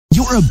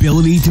Your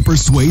ability to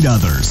persuade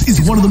others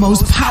is one of the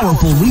most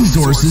powerful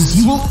resources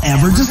you will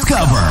ever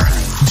discover.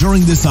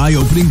 During this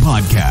eye-opening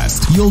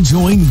podcast, you'll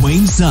join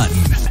Wayne Sutton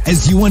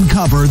as you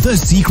uncover the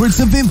secrets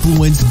of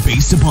influence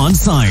based upon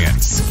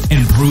science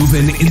and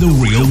proven in the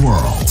real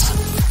world.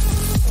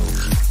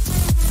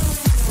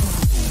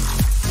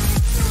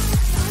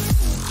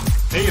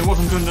 Hey, and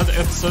welcome to another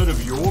episode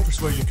of Your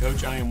Persuasion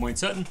Coach. I am Wayne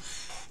Sutton.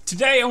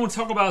 Today I want to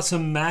talk about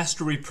some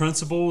mastery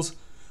principles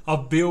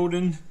of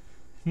building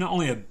not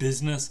only a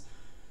business,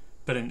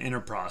 but an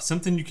enterprise.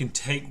 Something you can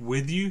take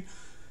with you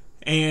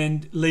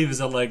and leave as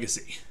a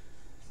legacy.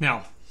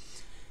 Now,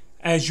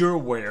 as you're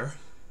aware,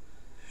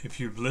 if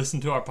you've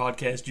listened to our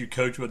podcast, you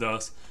coach with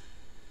us,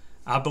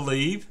 I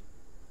believe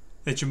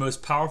that your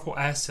most powerful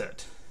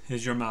asset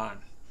is your mind.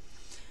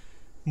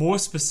 More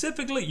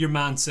specifically, your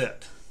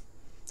mindset.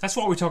 That's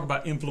why we talk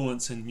about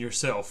influencing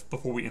yourself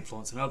before we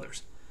influence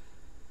others.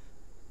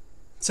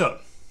 So,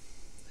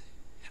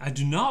 I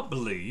do not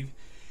believe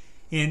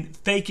in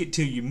fake it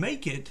till you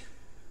make it.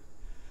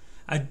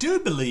 I do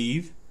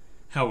believe,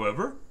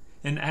 however,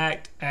 in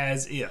act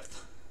as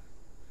if.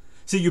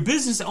 See, your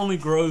business only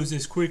grows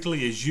as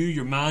quickly as you,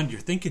 your mind,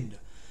 your thinking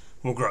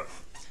will grow.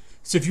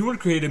 So if you want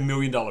to create $1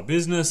 million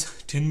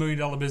business, $10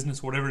 million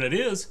business, whatever that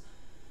is,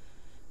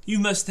 you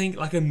must think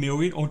like $1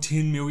 million or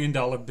 $10 million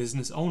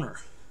business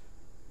owner.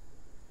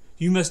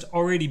 You must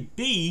already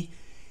be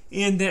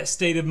in that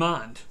state of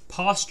mind,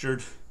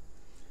 postured,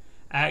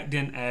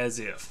 acting as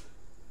if.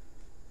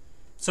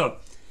 So,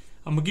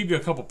 I'm going to give you a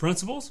couple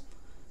principles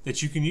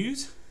that you can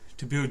use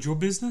to build your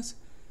business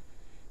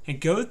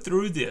and go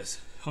through this.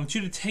 I want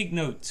you to take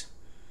notes.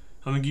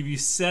 I'm going to give you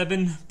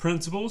 7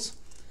 principles.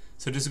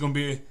 So this is going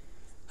to be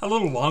a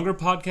little longer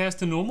podcast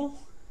than normal.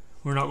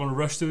 We're not going to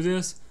rush through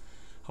this.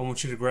 I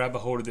want you to grab a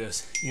hold of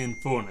this in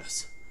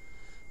fullness.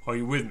 Are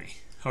you with me?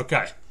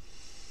 Okay.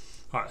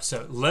 All right,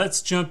 so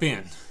let's jump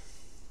in.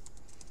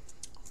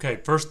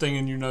 Okay, first thing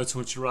in your notes I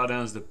want you to write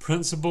down is the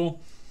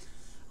principle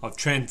of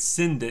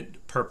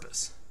transcendent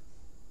purpose.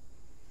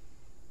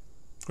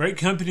 Great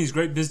companies,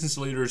 great business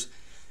leaders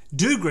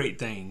do great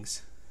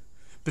things,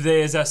 but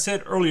they, as I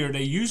said earlier,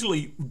 they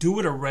usually do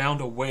it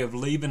around a way of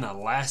leaving a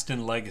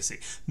lasting legacy,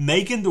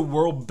 making the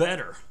world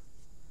better,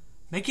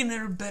 making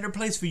it a better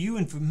place for you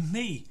and for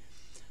me.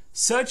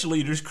 Such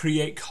leaders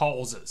create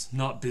causes,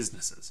 not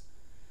businesses.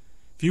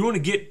 If you want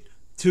to get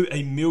to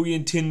 $1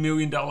 million, $10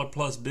 million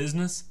plus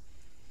business,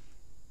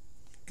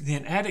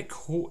 then at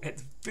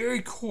the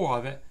very core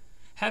of it,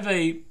 have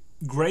a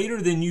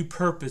greater than you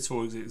purpose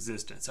for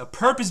existence. A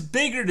purpose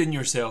bigger than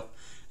yourself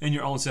and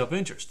your own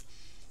self-interest.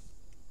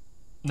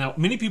 Now,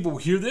 many people will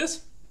hear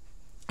this,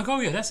 like, oh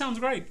yeah, that sounds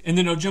great. And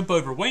then they'll jump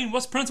over, Wayne,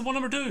 what's principle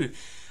number 2?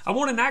 I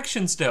want an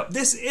action step.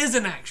 This is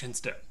an action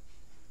step.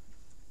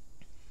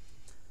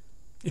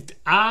 If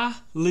I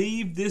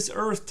leave this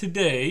earth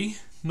today,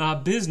 my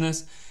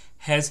business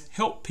has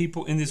helped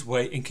people in this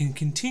way and can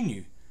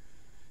continue.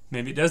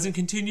 Maybe it doesn't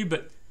continue,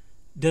 but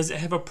does it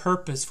have a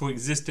purpose for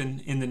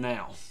existing in the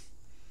now?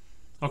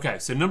 Okay,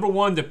 so number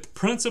 1, the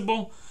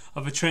principle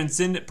of a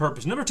transcendent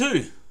purpose. Number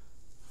 2,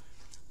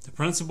 the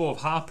principle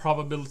of high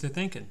probability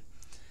thinking.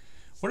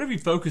 Whatever you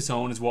focus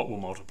on is what will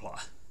multiply.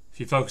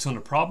 If you focus on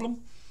the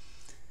problem,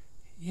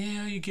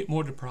 yeah, you get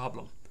more to the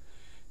problem.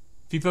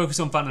 If you focus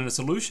on finding a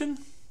solution,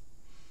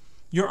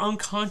 your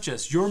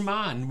unconscious, your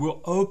mind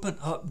will open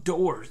up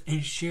doors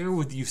and share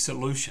with you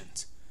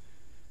solutions.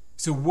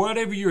 So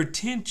whatever your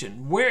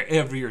attention,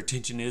 wherever your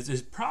attention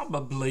is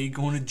probably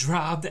going to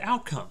drive the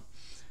outcome.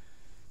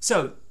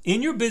 So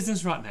in your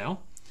business right now,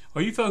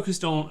 are you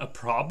focused on a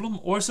problem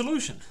or a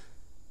solution?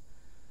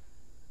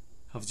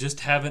 I was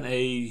just having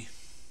a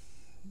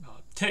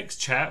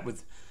text chat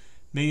with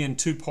me and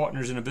 2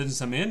 partners in a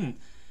business I'm in, and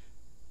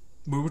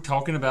we were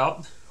talking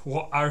about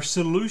what our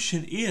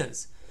solution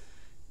is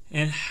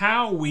and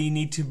how we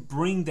need to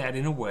bring that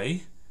in a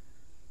way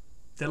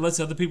that lets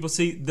other people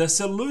see the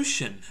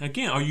solution.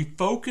 Again, are you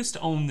focused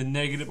on the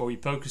negative or are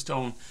you focused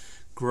on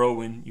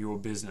growing your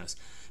business?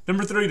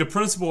 Number 3, the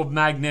principle of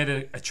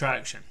magnetic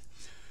attraction.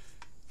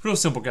 Real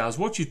simple, guys.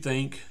 What you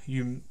think,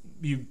 you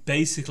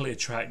basically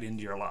attract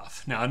into your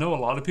life. Now, I know a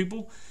lot of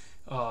people,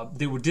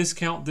 they will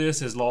discount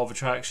this as law of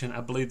attraction. I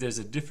believe there's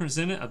a difference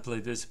in it. I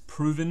believe it's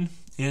proven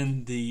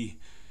in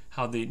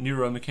how the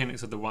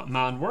neuromechanics of the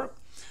mind work.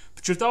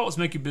 But your thoughts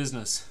make your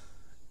business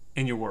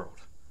in your world.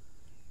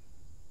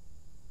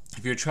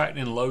 If you're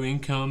attracting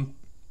low-income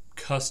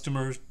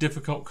customers,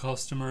 difficult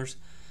customers,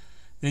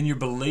 then your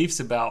beliefs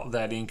about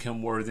that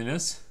income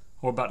worthiness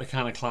or about the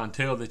kind of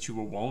clientele that you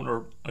will want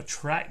are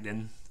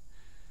attracting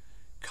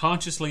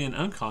consciously and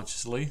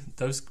unconsciously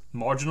those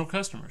marginal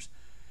customers.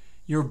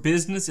 Your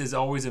business is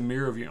always a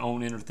mirror of your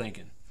own inner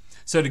thinking.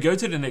 So to go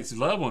to the next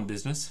level in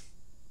business,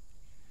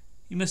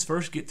 you must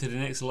first get to the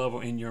next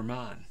level in your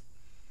mind.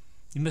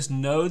 You must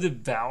know the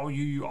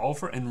value you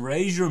offer and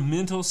raise your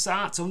mental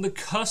sights on the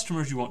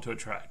customers you want to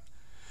attract.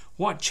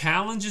 What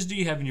challenges do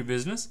you have in your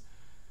business?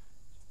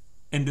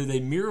 And do they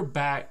mirror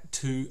back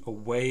to a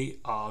way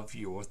of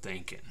your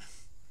thinking?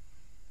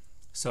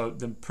 So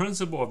the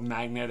principle of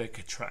magnetic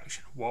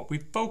attraction, what we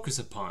focus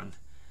upon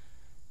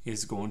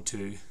is going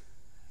to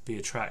be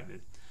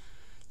attracted.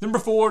 Number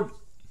 4,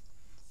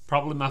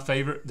 probably my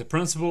favorite, the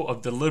principle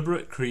of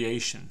deliberate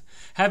creation.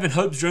 Having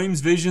hopes,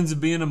 dreams, visions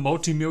of being a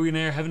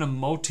multimillionaire, having a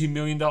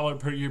multi-million-dollar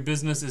per year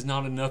business is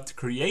not enough to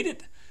create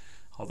it.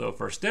 Although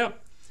first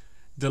step,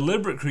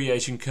 deliberate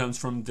creation comes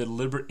from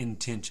deliberate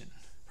intention,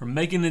 from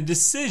making a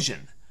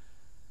decision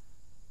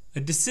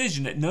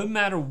that no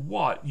matter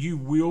what, you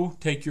will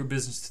take your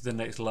business to the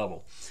next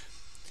level.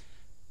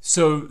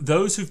 So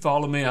those who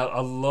follow me, I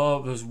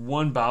love, there's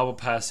one Bible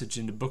passage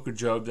in the book of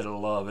Job that I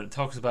love, and it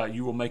talks about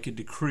you will make a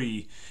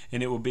decree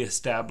and it will be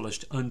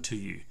established unto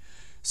you.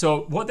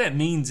 So what that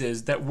means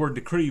is that word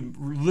decree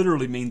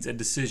literally means a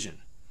decision.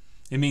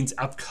 It means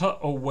I've cut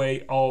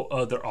away all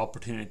other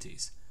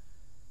opportunities.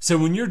 So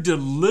when your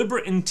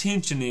deliberate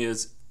intention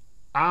is,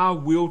 I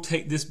will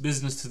take this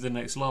business to the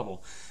next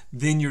level,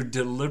 then your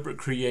deliberate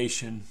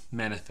creation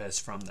manifests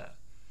from that.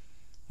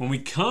 When we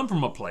come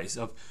from a place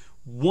of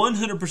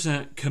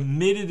 100%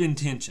 committed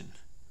intention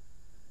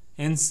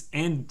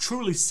and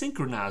truly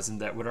synchronizing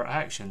that with our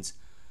actions,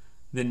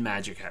 then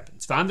magic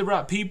happens. Find the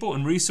right people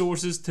and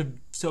resources to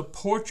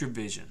support your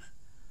vision.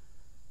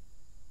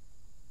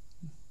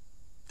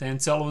 Dan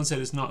Sullivan said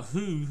it's not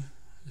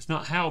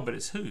how, but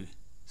it's who.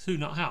 It's who,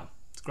 not how.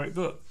 It's a great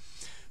book.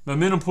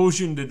 Momentum pulls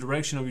you in the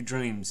direction of your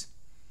dreams.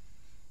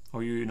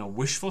 Are you in a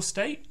wishful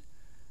state?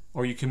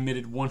 Or are you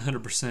committed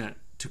 100%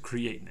 to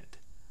creating it?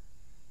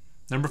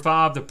 Number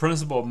 5, the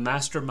principle of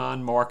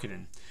mastermind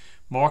marketing.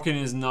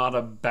 Marketing is not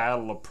a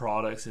battle of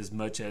products as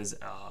much as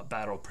a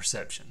battle of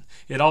perception.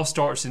 It all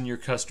starts in your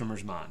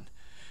customer's mind.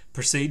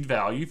 Perceived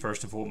value,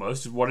 first and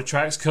foremost, is what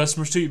attracts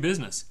customers to your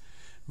business.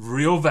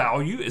 Real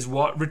value is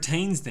what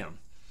retains them.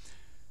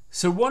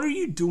 So what are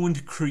you doing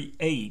to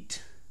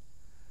create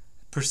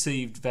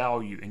perceived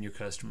value in your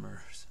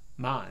customer's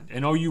mind?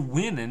 And are you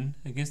winning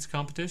against the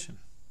competition?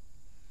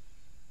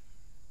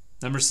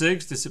 Number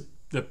 6,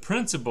 the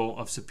principle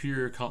of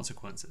superior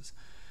consequences.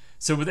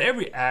 So with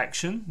every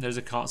action, there's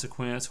a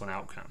consequence or an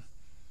outcome.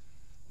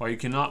 While you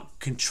cannot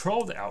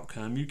control the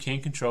outcome, you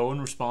can control and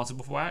are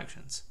responsible for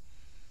actions.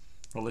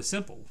 Really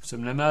simple. So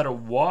no matter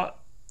what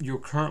your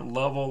current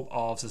level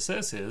of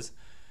success is,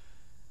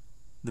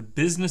 the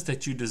business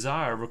that you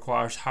desire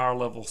requires higher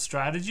level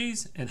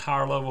strategies and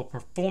higher level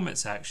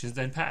performance actions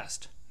than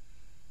past.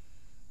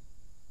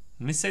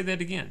 Let me say that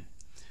again.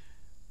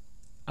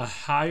 A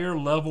higher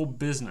level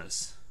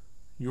business,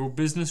 your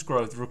business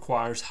growth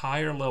requires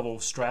higher level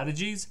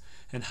strategies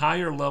and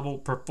higher level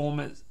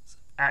performance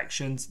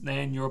actions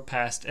than your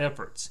past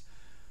efforts.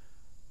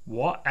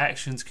 What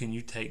actions can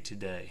you take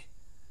today?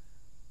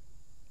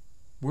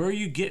 Where are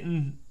you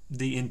getting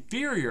the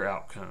inferior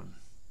outcome,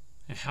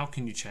 and how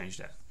can you change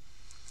that?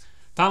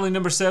 Finally,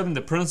 number 7,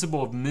 the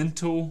principle of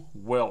mental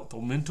wealth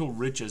or mental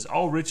riches.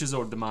 All riches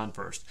are demand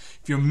first.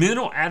 If your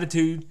mental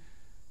attitude,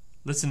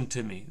 listen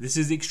to me, this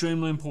is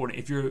extremely important.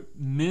 If your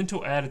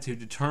mental attitude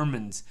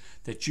determines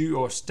that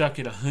you are stuck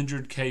at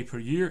 100K per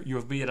year,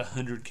 you'll be at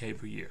 100K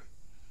per year.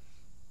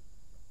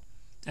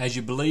 As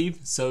you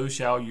believe, so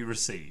shall you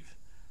receive.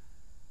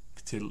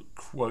 To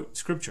quote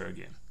scripture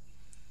again.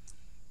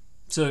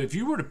 So if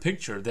you were to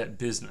picture that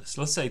business,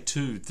 let's say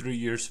 2-3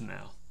 years from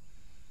now,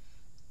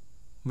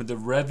 with the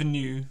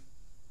revenue,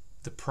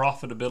 the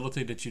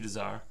profitability that you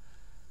desire,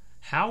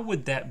 how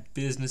would that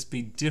business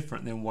be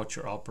different than what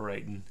you're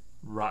operating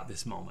right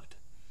this moment?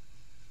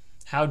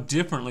 How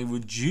differently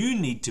would you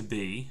need to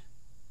be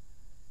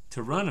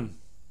to run a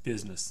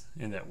business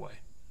in that way?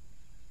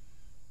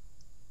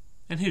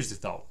 And here's the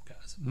thought,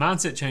 guys.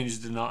 Mindset changes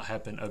do not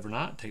happen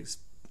overnight. It takes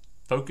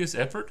focus,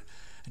 effort,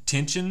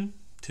 attention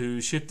to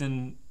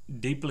shifting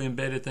deeply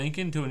embedded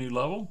thinking to a new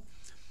level.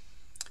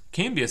 It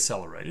can be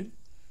accelerated.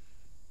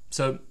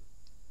 So,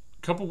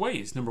 a couple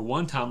ways. Number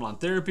 1, timeline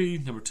therapy.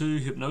 Number 2,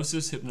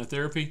 hypnosis,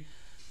 hypnotherapy.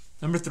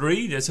 Number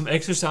 3, there's some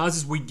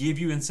exercises we give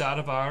you inside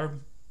of our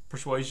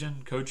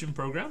persuasion coaching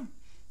program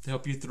to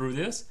help you through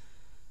this.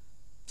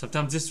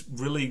 Sometimes just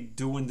really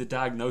doing the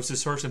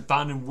diagnosis first and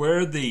finding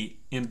where the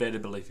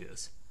embedded belief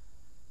is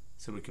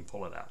so we can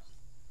pull it out.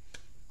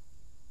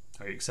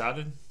 Are you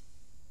excited?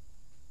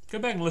 Go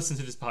back and listen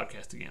to this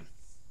podcast again.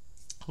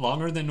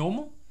 Longer than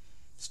normal,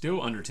 still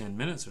under 10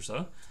 minutes or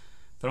so.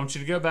 But I want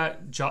you to go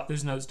back, jot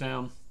these notes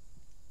down.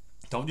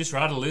 Don't just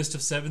write a list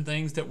of 7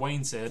 things that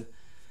Wayne said.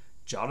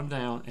 Jot them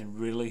down and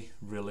really,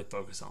 really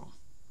focus on them.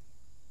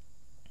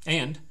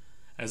 And,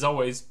 as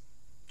always,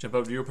 jump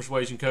over to your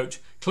persuasion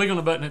coach. Click on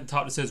the button at the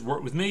top that says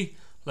work with me.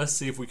 Let's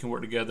see if we can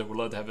work together. We'd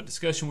love to have a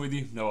discussion with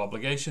you. No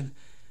obligation.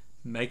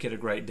 Make it a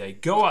great day.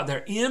 Go out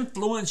there.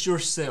 Influence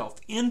yourself.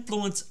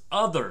 Influence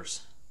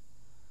others.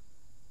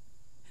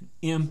 And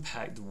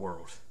impact the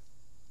world.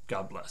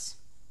 God bless.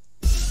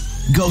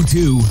 Go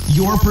to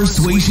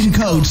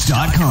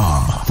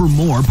yourpersuasioncoach.com for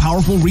more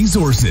powerful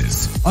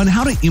resources on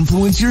how to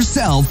influence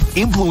yourself,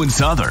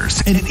 influence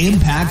others, and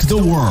impact the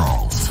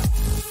world.